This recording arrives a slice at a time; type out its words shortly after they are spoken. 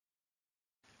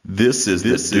This is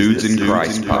the Dudes in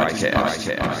Christ podcast.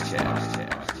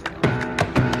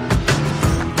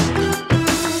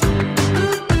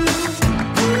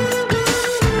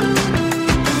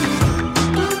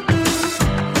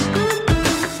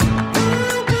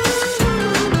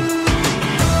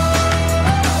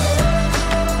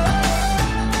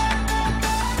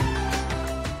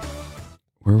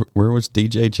 Where was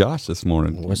DJ Josh this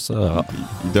morning? What's up?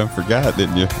 You done forgot,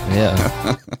 didn't you?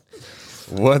 Yeah.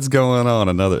 What's going on?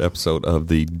 Another episode of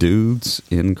the Dudes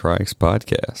in Christ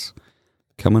podcast.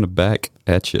 Coming back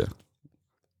at you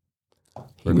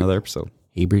for another episode.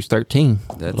 Hebrews 13.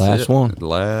 That's last it. one.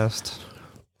 Last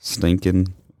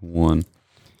stinking one.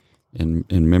 In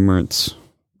remembrance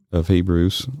of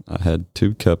Hebrews, I had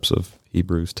 2 cups of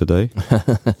Hebrews today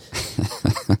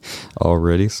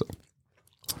already. So,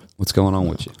 what's going on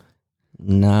with you?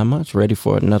 Not much. Ready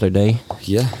for another day.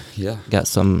 Yeah. Got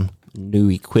some new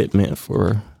equipment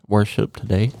for worship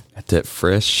today. Got that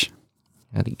fresh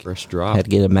drop. Had to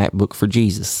get a MacBook for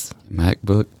Jesus.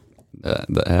 MacBook,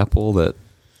 the Apple that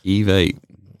Eve ate.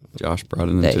 Josh brought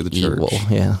it into the church.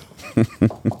 Yeah.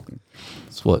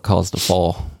 It's what caused the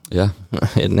fall. Yeah.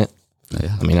 Isn't it?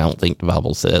 Yeah. I mean, I don't think the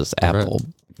Bible says Apple.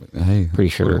 Right. Hey, pretty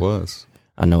sure it was.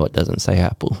 I know it doesn't say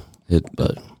Apple.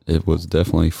 It was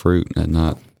definitely fruit and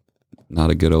not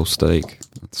a good old steak.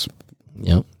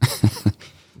 Yep.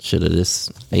 Should have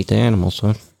just ate the animals,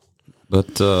 huh?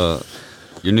 But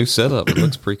your new setup, it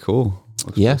looks pretty cool.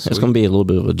 It's going to be a little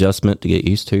bit of adjustment to get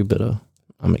used to, but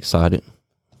I'm excited.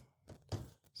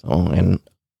 So, and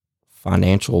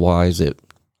financial-wise, I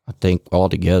think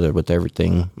altogether with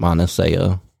everything, minus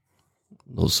a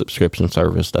little subscription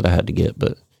service that I had to get,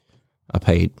 but I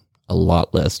paid a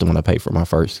lot less than when I paid for my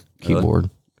first keyboard.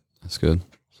 That's good.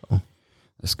 So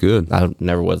that's good. I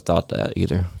never would have thought that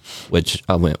either, which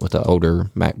I went with an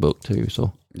older MacBook too,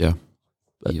 so. Yeah.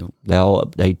 But they all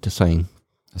update the same.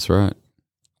 That's right.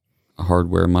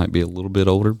 Hardware might be a little bit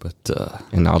older, but...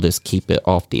 and I'll just keep it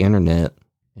off the internet,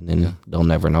 and then they'll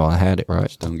never know I had it, right?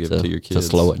 Just don't give it to your kids. To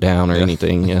slow it down or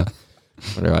anything, yeah.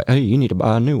 They're like, hey, you need to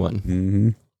buy a new one. Mm-hmm.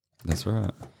 That's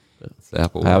right. It's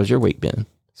Apple. How's your week been?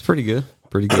 It's pretty good.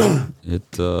 Pretty good.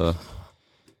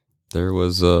 There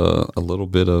was a little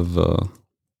bit of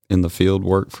in the field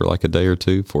work for like a day or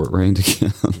two before it rained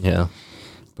again. Yeah.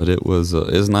 But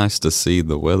it's nice to see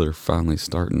the weather finally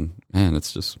starting. Man,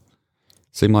 it's just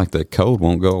seemed like that cold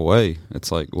won't go away. It's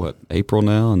like what, April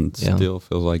now, and still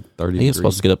feels like 30 degrees. It's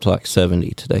supposed to get up to like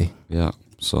 70 today. Yeah.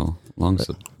 So as long as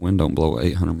the wind don't blow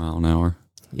 800 mile an hour.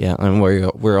 Yeah, and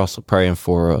we're also praying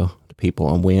for the people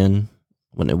on Wynn,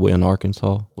 when the Wynn,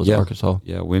 Arkansas was Arkansas.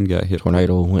 Yeah, Wynn got hit.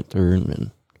 Tornado went through,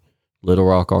 and Little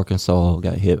Rock, Arkansas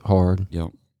got hit hard. Yep.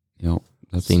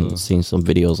 That's seen some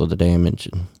videos of the damage.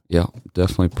 Yeah,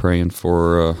 definitely praying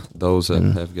for those that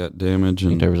have got damage.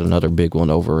 And there was another big one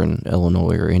over in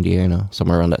Illinois or Indiana,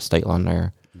 somewhere around that state line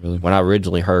there. Really? When I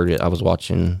originally heard it, I was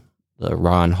watching the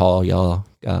Ryan Hall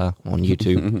guy on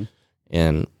YouTube,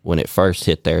 and when it first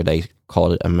hit there, they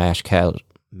called it a mass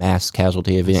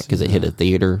casualty event because it hit a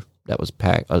theater that was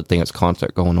packed. I think it's a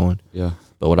concert going on. Yeah.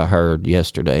 But what I heard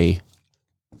yesterday,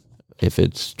 if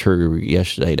it's true,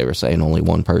 yesterday they were saying only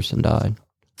one person died.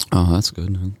 Oh, that's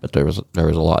good, man. But there was a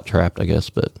lot trapped, I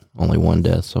guess, but only one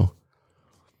death. So,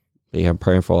 but yeah, I'm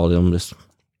praying for all of them.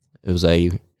 It was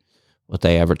what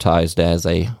they advertised as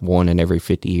a 1 in every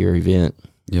 50-year event.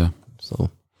 Yeah.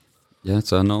 So, yeah,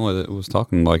 I know it was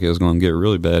talking like it was going to get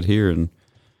really bad here, and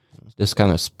just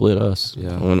kind of split us.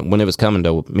 Yeah. When it was coming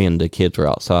to me and the kids were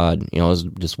outside, it was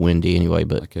just windy anyway.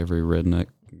 But like every redneck.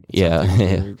 Yeah.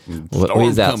 We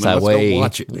was outside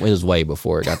it was way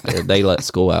before it got there. They let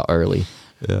school out early.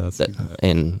 Yeah.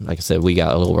 And like I said, we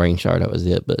got a little rain shower. That was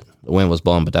it. But the wind was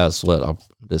blowing. But that was what I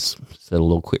just said a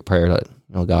little quick prayer that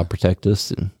God protect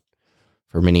us and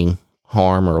from any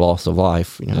harm or loss of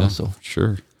life. So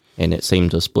sure. And it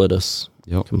seemed to split us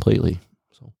completely.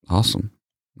 So awesome.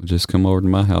 Just come over to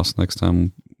my house next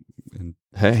time and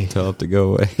tell it to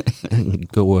go away.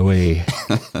 Go away.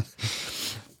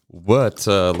 But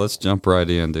let's jump right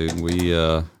in, dude.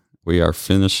 We are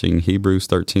finishing Hebrews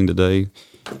 13 today.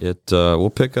 We'll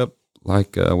pick up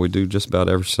like we do just about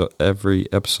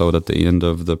every episode at the end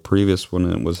of the previous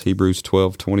one. It was Hebrews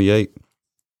 12:28.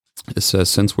 It says,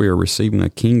 "Since we are receiving a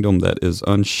kingdom that is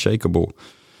unshakable,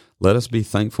 let us be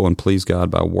thankful and please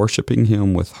God by worshiping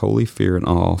Him with holy fear and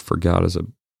awe. For God is a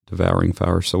devouring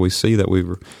fire." So we see that we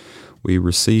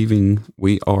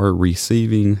are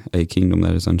receiving a kingdom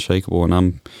that is unshakable,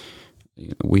 and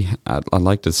I'd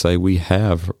like to say we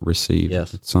have received.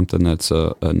 Yes. It's something that's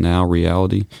a now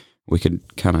reality. we could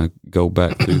kind of go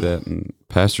back through that. And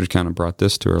Pastor's kind of brought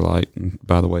this to our light. And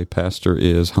by the way, Pastor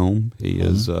is home. He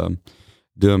is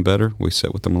doing better. We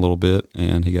sat with him a little bit,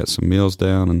 and he got some meals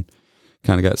down and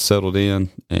kind of got settled in.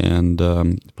 And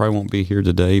probably won't be here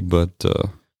today, but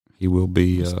he will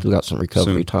be. Still got some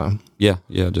recovery soon. time. Yeah,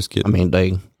 just kidding. I mean,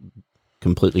 they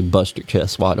completely bust your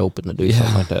chest wide open to do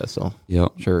something like that. So,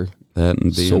 sure. That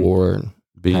and sore and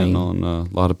being pain. on a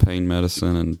lot of pain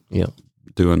medicine and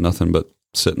doing nothing but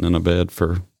sitting in a bed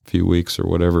for a few weeks or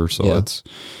whatever. So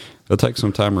it'll take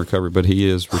some time to recover, but he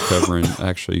is recovering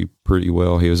actually pretty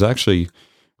well. He was actually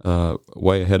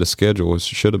way ahead of schedule.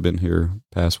 Should have been here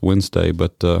past Wednesday,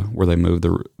 but where they moved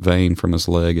the vein from his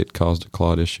leg, it caused a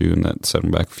clot issue, and that set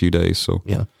him back a few days. So,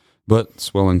 but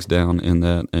swelling's down in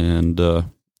that, and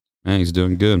man, he's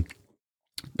doing good.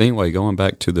 Anyway, going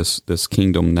back to this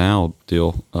Kingdom Now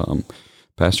deal,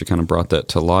 Pastor kind of brought that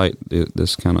to light.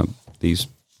 These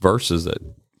verses that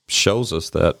shows us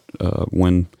that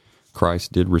when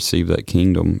Christ did receive that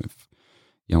kingdom. If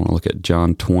you want to look at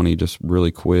John 20, just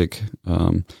really quick,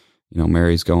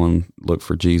 Mary's going look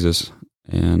for Jesus,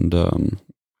 and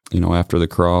after the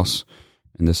cross,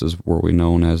 and this is where we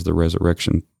known as the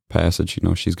resurrection passage.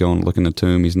 She's going looking at the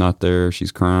tomb. He's not there.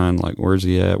 She's crying, like, where's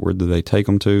he at? Where did they take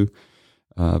him to?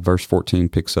 Verse 14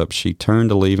 picks up, she turned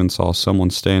to leave and saw someone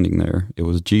standing there. It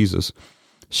was Jesus.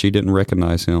 She didn't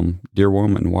recognize him. Dear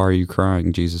woman, why are you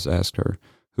crying? Jesus asked her.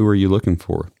 Who are you looking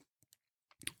for?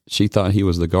 She thought he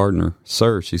was the gardener.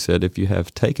 Sir, she said, if you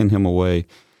have taken him away,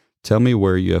 tell me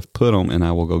where you have put him, and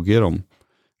I will go get him.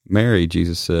 Mary,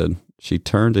 Jesus said. She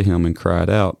turned to him and cried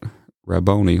out,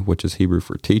 Rabboni, which is Hebrew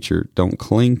for teacher. Don't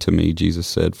cling to me, Jesus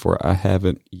said, for I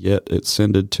haven't yet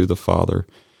ascended to the Father.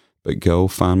 But go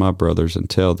find my brothers and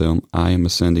tell them I am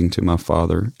ascending to my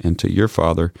Father and to your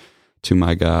Father, to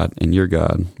my God and your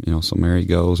God. So Mary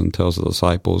goes and tells the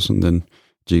disciples, and then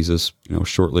Jesus,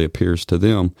 shortly appears to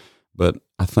them. But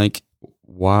I think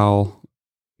while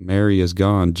Mary is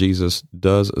gone, Jesus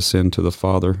does ascend to the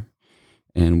Father,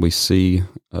 and we see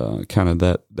kind of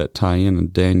that tie-in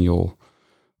in Daniel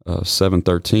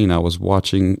 7:13. I was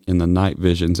watching in the night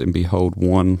visions, and behold,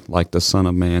 one like the Son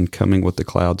of Man coming with the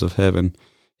clouds of heaven.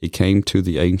 He came to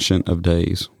the Ancient of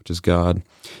Days, which is God,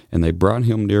 and they brought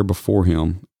him near before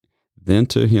him. Then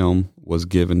to him was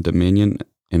given dominion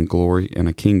and glory and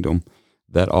a kingdom,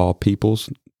 that all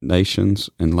peoples, nations,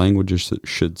 and languages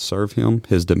should serve him.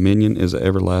 His dominion is an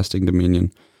everlasting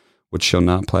dominion, which shall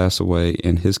not pass away,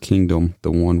 and his kingdom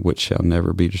the one which shall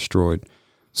never be destroyed.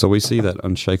 So we see that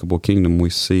unshakable kingdom.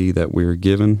 We see that we're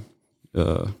given.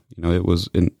 It was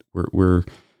in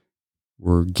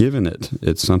we're given it.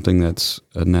 It's something that's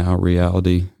a now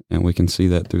reality, and we can see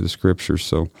that through the scriptures.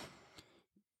 So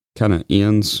kind of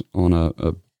ends on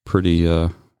a pretty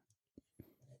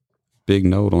big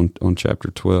note on chapter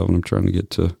 12, and I'm trying to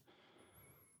get to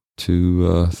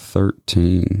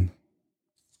 13.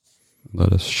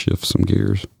 Let us shift some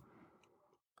gears.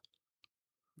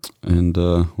 And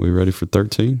we ready for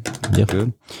 13? Yeah.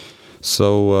 Good.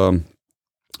 So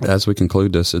as we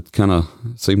conclude this, it kind of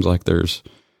seems like there's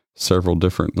several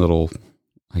different little,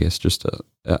 I guess just a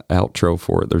outro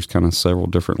for it. There's kind of several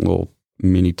different little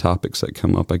mini topics that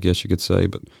come up, I guess you could say.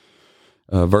 But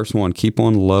verse 1, keep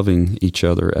on loving each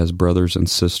other as brothers and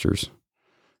sisters.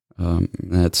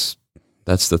 That's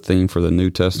the theme for the New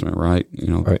Testament, right?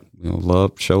 Right.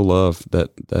 Love, show love,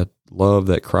 that love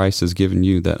that Christ has given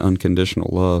you, that unconditional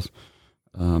love.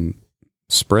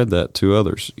 Spread that to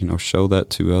others, show that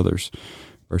to others.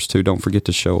 Verse 2, don't forget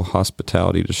to show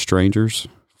hospitality to strangers,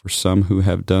 for some who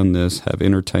have done this have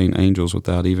entertained angels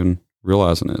without even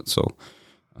realizing it. So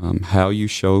how you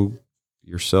show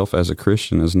yourself as a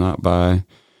Christian is not by,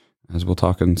 as we'll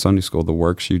talk in Sunday school, the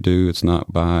works you do. It's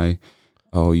not by,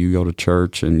 you go to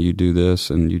church and you do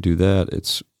this and you do that.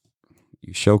 It's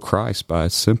you show Christ by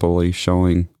simply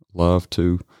showing love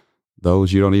to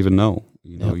those you don't even know.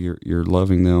 You're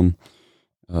loving them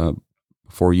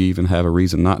before you even have a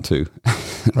reason not to.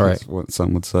 All right. That's what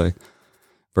some would say.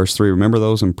 Verse 3, remember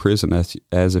those in prison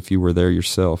as if you were there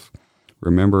yourself.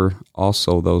 Remember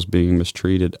also those being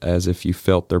mistreated as if you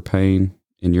felt their pain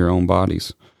in your own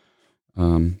bodies.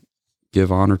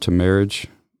 Give honor to marriage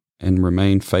and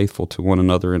remain faithful to one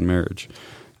another in marriage.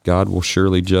 God will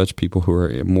surely judge people who are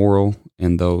immoral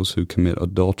and those who commit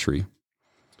adultery.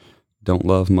 Don't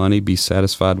love money. Be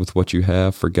satisfied with what you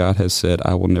have, for God has said,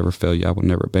 I will never fail you. I will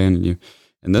never abandon you.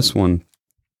 And this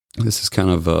is kind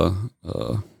of a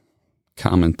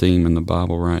common theme in the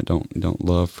Bible, right? Don't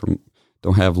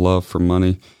have love for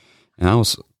money. And I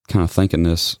was kind of thinking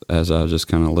this as I just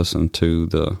kind of listened to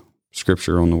the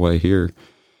scripture on the way here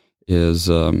is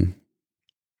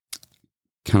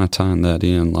kind of tying that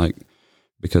in, like,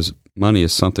 because money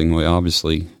is something we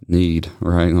obviously need,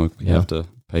 right? Like we have to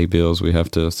pay bills, we have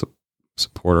to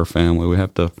support our family, we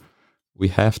have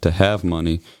to have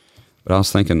money. But I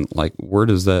was thinking, like, where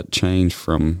does that change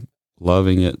from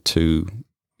loving it to,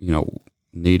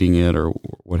 needing it or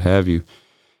what have you?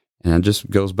 And it just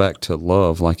goes back to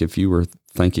love. Like, if you were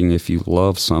thinking, if you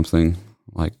love something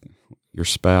like your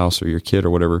spouse or your kid or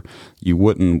whatever, you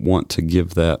wouldn't want to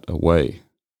give that away.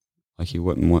 Like, you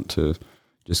wouldn't want to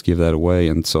just give that away.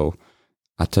 And so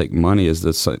I take money as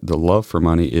the love for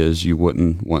money is you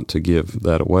wouldn't want to give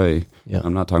that away. Yeah.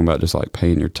 I'm not talking about just like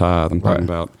paying your tithe. I'm talking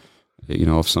about,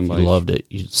 if somebody you loved it,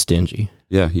 you're stingy.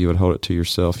 Yeah, you would hold it to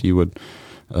yourself. You would,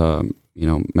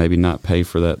 maybe not pay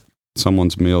for that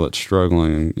someone's meal that's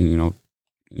struggling, and,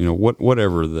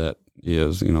 whatever that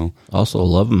is, Also,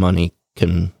 love of money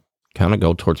can kind of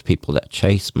go towards people that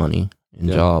chase money and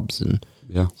jobs, and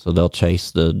so they'll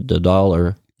chase the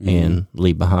dollar and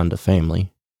leave behind a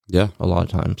family. Yeah, a lot of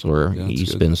times where you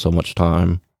spend so much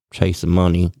time chasing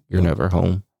money, you're never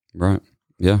home. Right.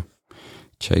 Yeah,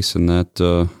 chasing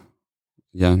that.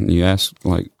 And you ask,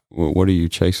 like, well, what are you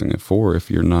chasing it for? If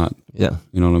you're not, you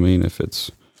know what I mean. If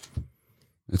it's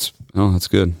that's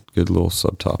good. Good little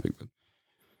subtopic.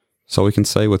 So we can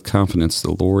say with confidence,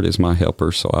 the Lord is my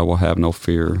helper, so I will have no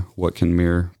fear. What can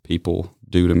mere people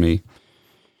do to me?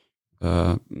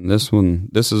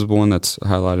 This is one that's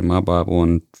highlighted in my Bible,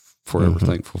 and forever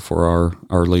thankful for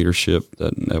our leadership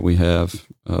that we have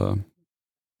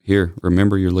here.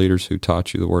 Remember your leaders who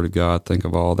taught you the Word of God. Think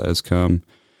of all that has come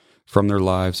from their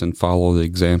lives and follow the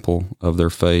example of their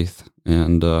faith.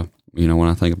 And, when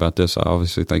I think about this, I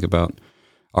obviously think about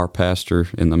our pastor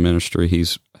in the ministry.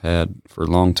 He's had for a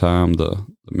long time the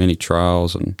many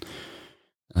trials and,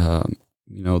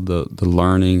 the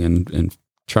learning and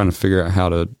trying to figure out how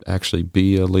to actually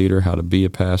be a leader, how to be a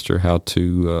pastor, how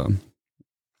to,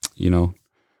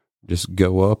 just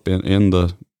go up in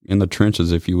the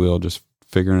trenches, if you will, just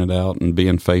figuring it out and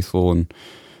being faithful. And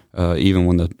even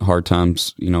when the hard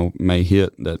times, may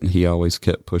hit, that he always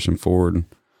kept pushing forward.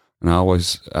 And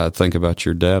I think about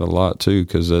your dad a lot too,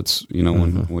 because that's,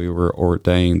 when we were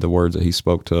ordained, the words that he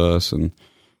spoke to us, and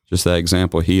just that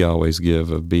example he always give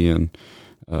of being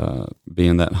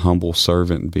that humble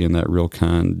servant, being that real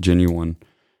kind, genuine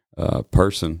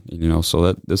person. So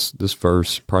that this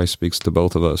verse probably speaks to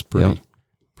both of us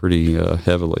pretty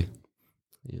heavily.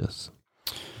 Yes.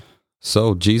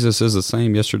 So Jesus is the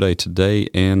same yesterday, today,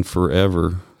 and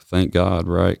forever. Thank God,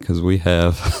 right? Because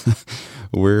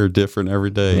we're different every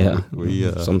day. Yeah,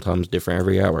 we sometimes different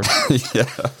every hour. Yeah,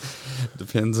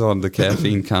 depends on the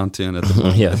caffeine content at the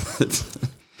moment. Yeah,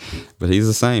 but He's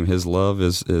the same. His love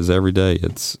is every day.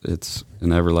 It's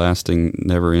an everlasting,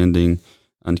 never-ending,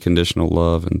 unconditional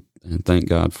love, and thank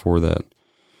God for that.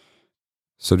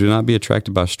 So do not be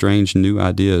attracted by strange new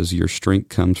ideas. Your strength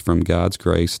comes from God's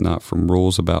grace, not from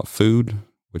rules about food,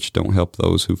 which don't help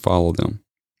those who follow them.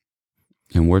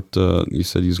 And what you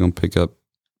said you was going to pick up,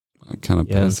 I'm kind of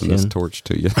passing this torch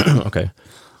to you. Okay.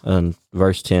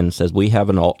 Verse 10 says, we have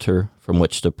an altar from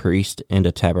which the priest and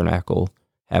the tabernacle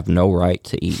have no right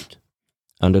to eat.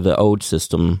 Under the old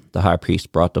system, the high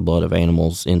priest brought the blood of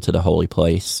animals into the holy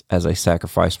place as a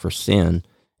sacrifice for sin,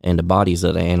 and the bodies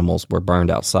of the animals were burned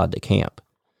outside the camp.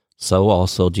 So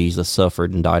also Jesus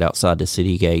suffered and died outside the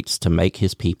city gates to make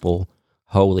his people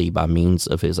holy by means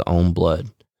of his own blood.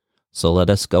 So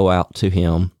let us go out to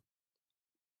him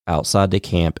outside the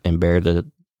camp and bear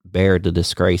the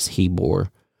disgrace he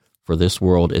bore. For this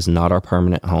world is not our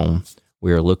permanent home.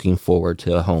 We are looking forward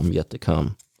to a home yet to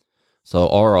come. So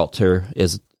our altar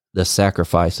is the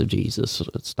sacrifice of Jesus.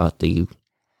 It's not the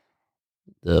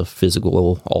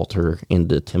physical altar in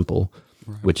the temple,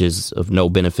 right, which is of no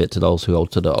benefit to those who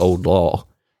hold to the old law.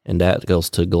 And that goes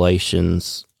to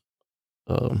Galatians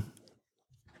 5,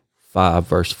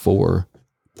 verse 4.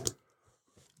 Oh,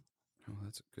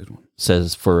 that's a good one.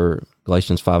 Says, for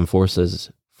Galatians 5 and 4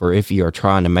 says, for if you are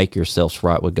trying to make yourselves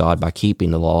right with God by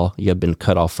keeping the law, you have been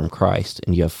cut off from Christ,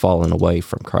 and you have fallen away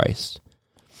from Christ.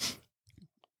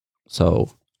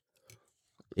 So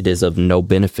it is of no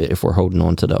benefit if we're holding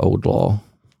on to the old law,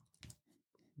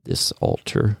 this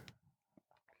altar.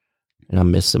 And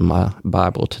I'm missing my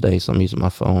Bible today, so I'm using my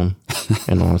phone,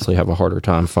 and honestly have a harder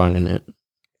time finding it.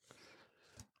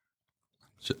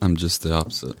 I'm just the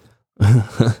opposite.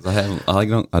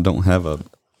 I don't have a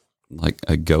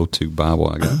go-to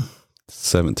Bible. I got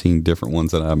 17 different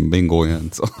ones that I mingle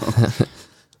in.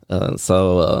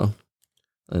 So,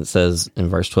 it says in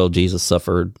verse 12, Jesus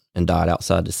suffered and died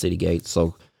outside the city gates.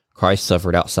 So Christ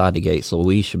suffered outside the gate. So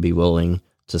we should be willing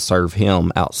to serve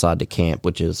him outside the camp,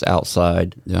 which is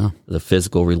outside the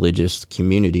physical religious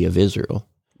community of Israel.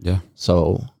 Yeah.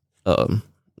 So,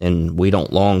 and we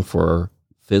don't long for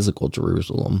physical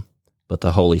Jerusalem, but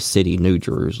the holy city, New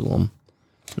Jerusalem.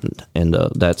 And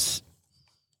that's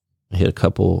hit a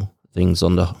couple things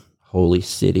on the holy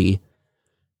city.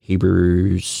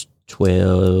 Hebrews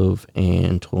 12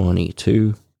 and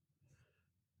 22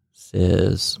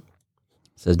 says,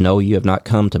 "No, you have not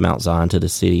come to Mount Zion, to the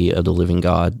city of the living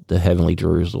God, the heavenly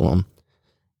Jerusalem.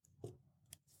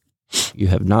 You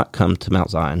have not come to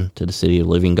Mount Zion, to the city of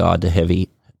the living God, the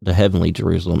heavenly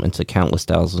Jerusalem, and to countless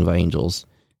thousands of angels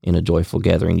in a joyful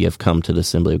gathering. You have come to the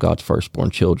assembly of God's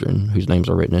firstborn children, whose names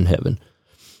are written in heaven."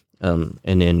 And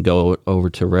then go over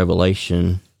to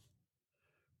Revelation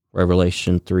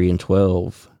 3 and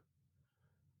 12.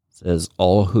 It says,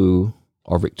 "All who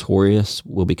are victorious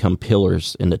will become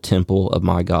pillars in the temple of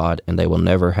my God, and they will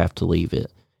never have to leave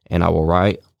it. And I will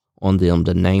write on them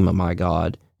the name of my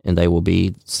God, and they will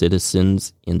be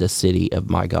citizens in the city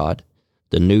of my God,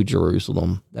 the new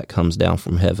Jerusalem that comes down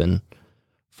from heaven,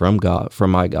 from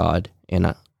my God,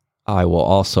 and I will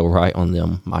also write on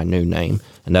them my new name."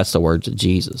 And that's the words of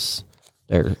Jesus.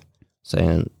 They're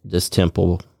saying this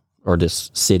temple or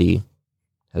this city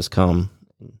has come.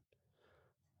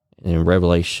 In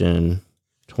Revelation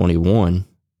 21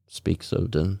 speaks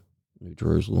of the New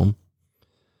Jerusalem.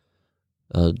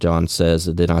 John says,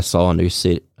 "Then I saw a new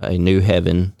city, a new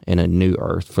heaven and a new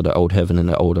earth, for the old heaven and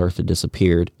the old earth had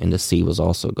disappeared, and the sea was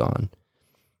also gone.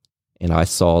 And I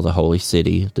saw the holy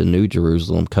city, the New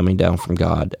Jerusalem, coming down from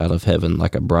God out of heaven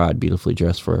like a bride beautifully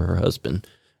dressed for her husband."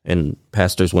 And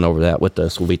pastors went over that with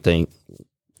us. We think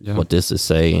what this is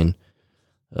saying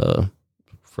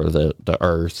for the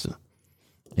earth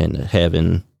and the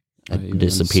heaven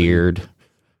disappeared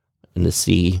in the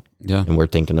sea. Yeah. And we're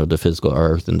thinking of the physical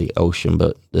earth and the ocean,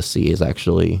 but the sea is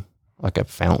actually like a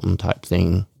fountain type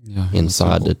thing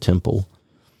inside the temple.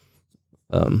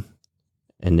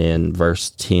 And then verse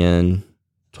 10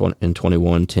 and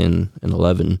 21, 10 and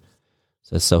 11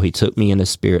 says, "So he took me in the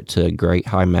spirit to a great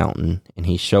high mountain, and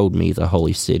he showed me the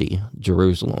holy city,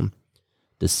 Jerusalem,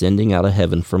 descending out of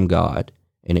heaven from God,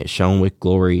 and it shone with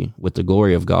the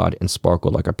glory of God, and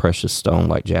sparkled like a precious stone,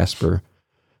 like jasper,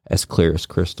 as clear as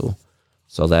crystal."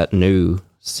 So that new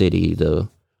city,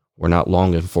 we're not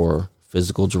longing for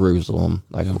physical Jerusalem.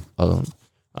 I know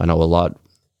a lot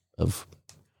of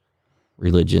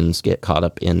religions get caught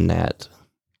up in that,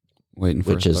 waiting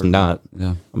for which is not.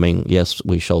 Yeah. I mean, yes,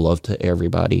 we show love to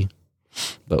everybody,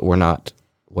 but we're not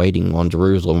waiting on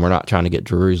Jerusalem. We're not trying to get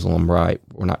Jerusalem right.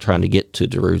 We're not trying to get to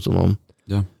Jerusalem.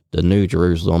 Yeah. The new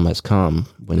Jerusalem has come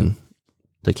when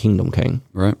the kingdom came.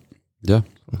 Right. Yeah.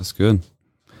 That's good.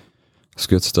 That's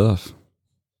good stuff.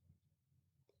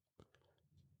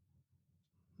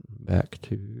 Back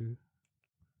to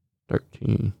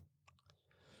 13.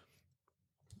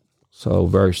 So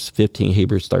verse 15,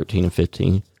 Hebrews 13 and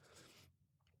 15.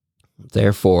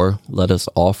 "Therefore, let us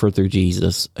offer through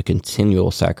Jesus a continual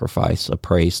sacrifice of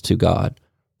praise to God,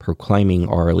 proclaiming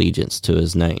our allegiance to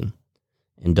his name.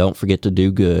 And don't forget to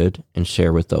do good and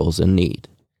share with those in need.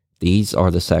 These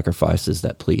are the sacrifices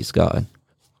that please God."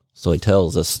 So he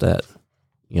tells us that,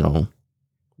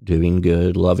 doing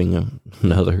good, loving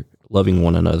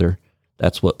one another,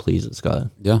 that's what pleases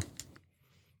God. Yeah.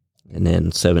 And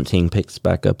then 17 picks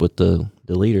back up with the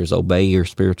leaders. "Obey your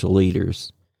spiritual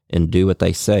leaders and do what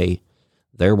they say.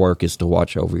 Their work is to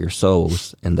watch over your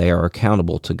souls, and they are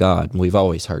accountable to God." And we've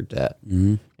always heard that.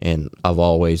 Mm-hmm. And I've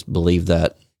always believed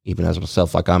that, even as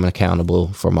myself, like I'm accountable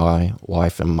for my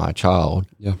wife and my child.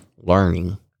 Yeah.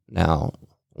 Learning. Now,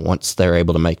 once they're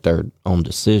able to make their own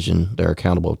decision, they're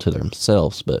accountable to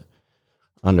themselves. But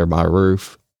under my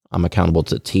roof, I'm accountable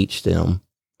to teach them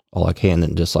all I can.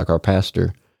 And just like our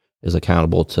pastor is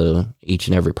accountable to each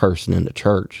and every person in the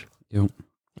church. Yep.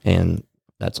 And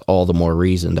that's all the more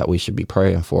reason that we should be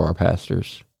praying for our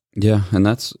pastors. Yeah, and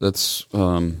that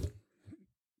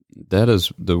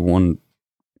is the one,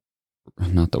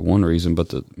 not the one reason, but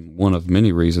the one of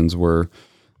many reasons where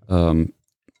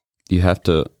you have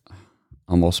to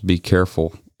almost be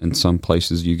careful in some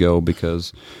places you go,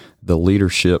 because the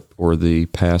leadership or the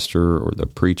pastor or the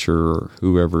preacher or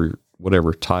whoever,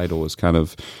 whatever title is kind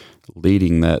of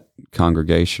leading that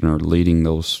congregation or leading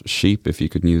those sheep, if you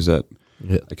could use that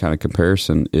kind of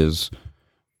comparison, is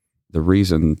the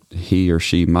reason he or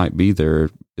she might be there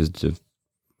is to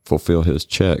fulfill his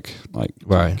check, like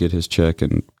get his check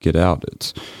and get out.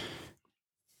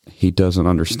 He doesn't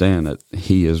understand that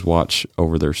he is watch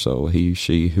over their soul, he,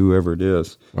 she, whoever it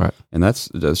is. Right. And that's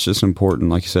just important.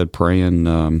 Like you said,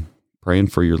 praying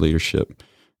for your leadership,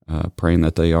 praying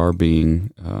that they are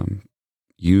being,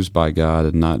 used by God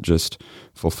and not just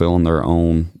fulfilling their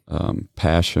own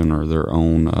passion or their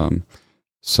own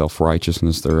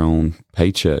self-righteousness, their own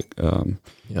paycheck.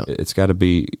 It's got to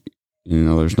be,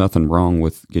 there's nothing wrong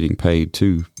with getting paid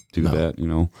to do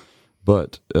that,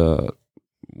 but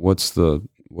what's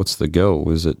the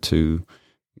goal? Is it to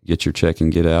get your check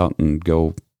and get out and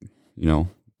go, do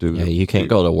Yeah, you can't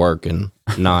go to work and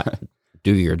not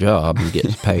do your job and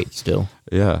get paid still.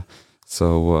 Yeah.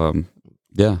 So,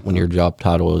 When your job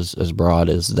title is as broad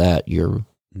as that, you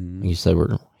said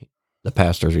the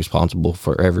pastor is responsible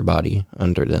for everybody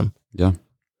under them. Yeah.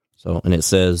 So, and it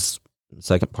says, the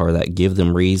second part of that, give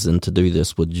them reason to do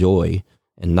this with joy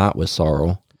and not with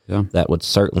sorrow. Yeah. That would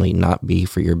certainly not be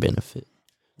for your benefit.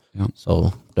 Yeah.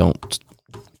 So don't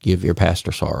give your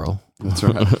pastor sorrow. That's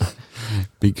right.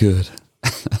 Be good.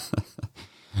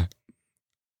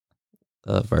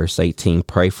 Verse 18,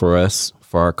 pray for us,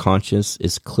 for our conscience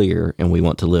is clear and we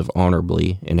want to live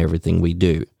honorably in everything we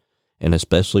do. And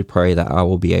especially pray that I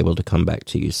will be able to come back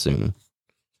to you soon.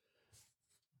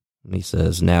 And he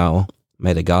says, now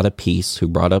may the God of peace who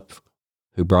brought up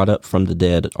from the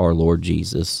dead our Lord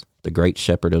Jesus, the great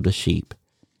shepherd of the sheep,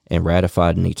 and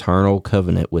ratified an eternal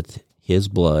covenant with his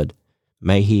blood,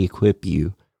 may he equip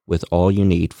you with all you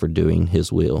need for doing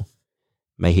his will.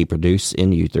 May he produce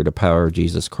in you through the power of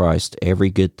Jesus Christ every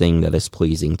good thing that is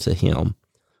pleasing to him.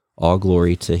 All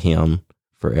glory to him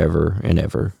forever and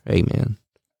ever. Amen.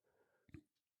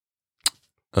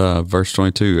 Verse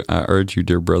 22, I urge you,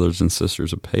 dear brothers and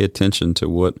sisters, to pay attention to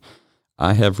what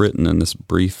I have written in this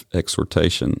brief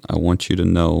exhortation. I want you to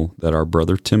know that our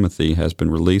brother Timothy has been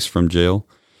released from jail.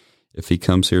 If he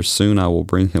comes here soon, I will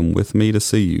bring him with me to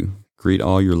see you. Greet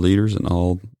all your leaders and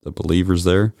all the believers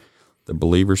there. The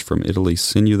believers from Italy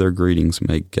send you their greetings.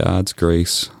 May God's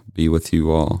grace be with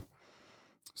you all.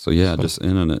 So yeah, just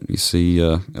ending it. You see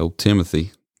old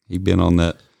Timothy, he'd been on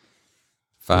that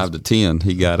 5 to 10.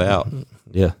 He got out.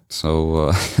 Yeah.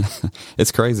 So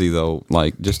it's crazy though,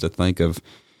 like just to think of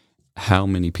how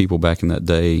many people back in that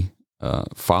day,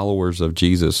 followers of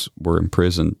Jesus, were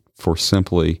imprisoned for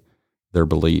simply their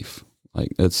belief.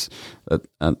 Like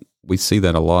we see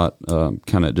that a lot,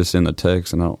 kind of just in the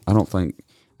text, and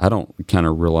I don't kind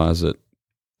of realize it,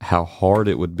 how hard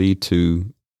it would be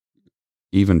to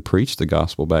even preach the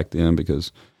gospel back then,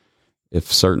 because if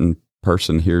a certain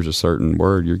person hears a certain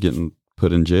word, you're getting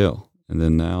put in jail. And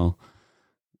then now,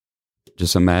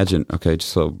 just imagine, okay,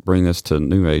 so bring this to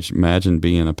New Age. Imagine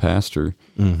being a pastor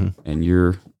and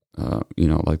you're,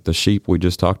 like the sheep we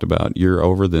just talked about, you're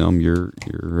over them, you're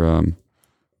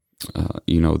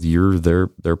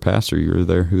their pastor, you're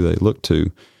there who they look to.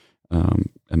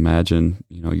 Imagine,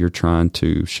 you're trying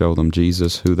to show them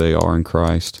Jesus, who they are in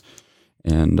Christ,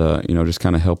 and, just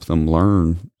kind of help them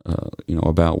learn,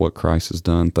 about what Christ has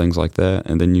done, things like that.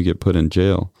 And then you get put in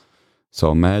jail.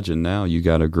 So imagine now you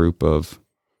got a group of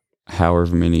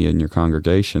however many in your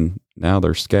congregation. Now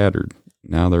they're scattered.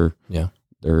 Now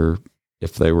they're,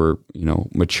 if they were,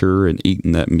 mature and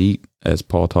eating that meat, as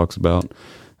Paul talks about,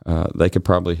 they could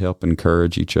probably help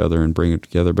encourage each other and bring it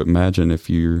together. But imagine if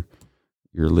you're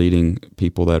leading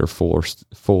people that are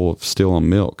full of still on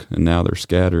milk, and now they're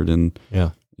scattered, and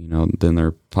then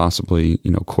they're possibly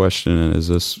questioning, is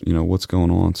this what's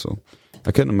going on? So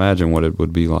I couldn't imagine what it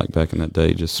would be like back in that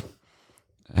day, just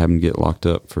having to get locked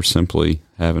up for simply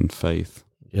having faith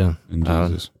in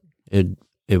Jesus.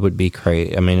 It would be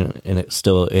crazy. I mean, and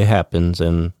it happens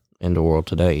in the world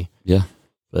today. Yeah,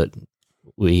 but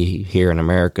we here in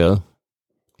America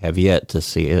have yet to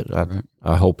see it.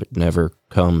 I hope it never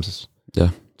comes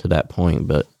to that point.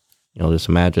 But just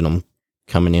imagine them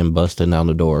coming in, busting down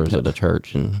the doors of the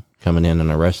church, and coming in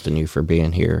and arresting you for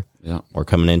being here, or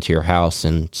coming into your house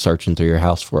and searching through your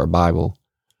house for a Bible.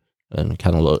 And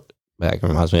kind of look back, it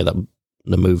reminds me of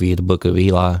the movie, The Book of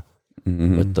Eli,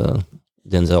 with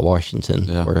Denzel Washington,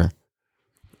 where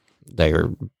they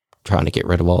were trying to get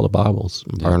rid of all the Bibles,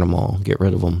 burn them all, get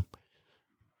rid of them.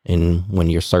 And when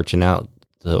you're searching out,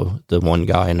 the one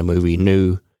guy in the movie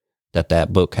knew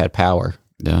that book had power,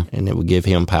 and it would give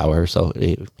him power. So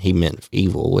he meant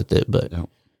evil with it, but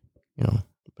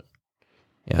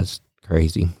it's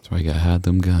crazy. That's why you gotta hide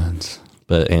them guns.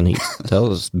 And he tells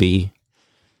us be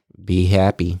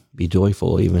happy, be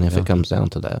joyful, even if it comes down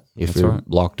to that. If you're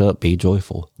locked up, be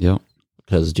joyful. Yep.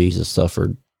 Because Jesus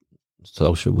suffered,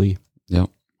 so should we. Yep.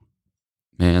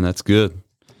 Man, that's good.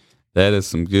 That is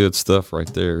some good stuff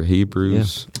right there.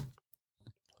 Hebrews.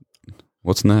 Yeah.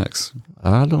 What's next?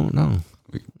 I don't know.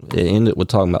 It ended with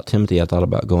talking about Timothy. I thought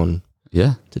about going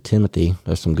to Timothy.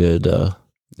 There's some good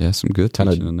some good kind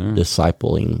of in there.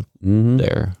 Discipling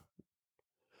there.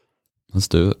 Let's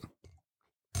do it.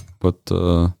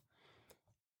 But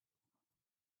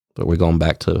But we're going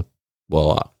back to,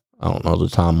 well, I don't know the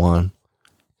timeline.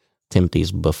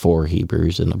 Timothy's before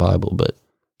Hebrews in the Bible, but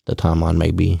the timeline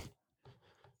may be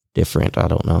different. I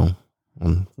don't know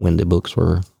on when the books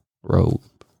were wrote.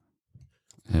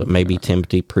 But maybe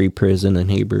Timothy pre-prison in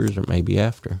Hebrews, or maybe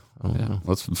after. I don't know.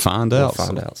 Let's find out. We'll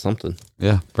find out something.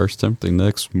 Yeah, 1 Timothy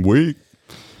next week.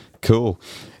 Cool.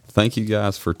 Thank you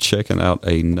guys for checking out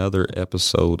another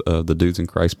episode of the Dudes in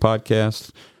Christ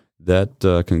podcast.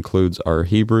 That concludes our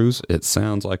Hebrews. It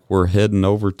sounds like we're heading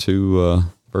over to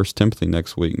 1 Timothy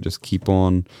next week, and just keep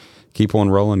on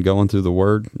rolling, going through the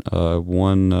Word,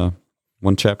 one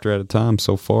chapter at a time.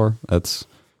 So far, that's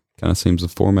kind of seems the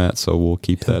format. So we'll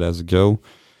keep that as a go.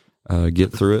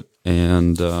 Get through it,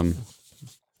 and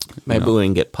maybe we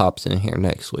can get Pops in here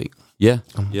next week. Yeah.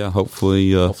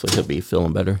 Hopefully, Hopefully he'll be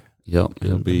feeling better. Yep,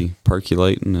 he'll be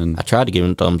percolating, and I tried to give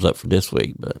him a thumbs up for this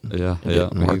week, but it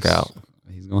didn't work out.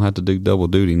 He's gonna have to do double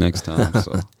duty next time.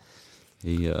 So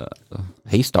he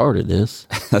started this.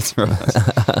 That's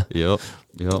right. Yep.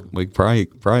 We probably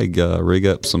rig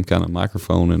up some kind of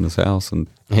microphone in his house and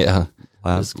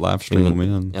live stream him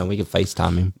in. Yeah, we can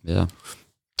FaceTime him. Yeah,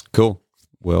 cool.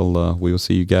 Well, we will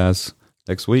see you guys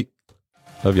next week.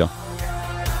 Love y'all.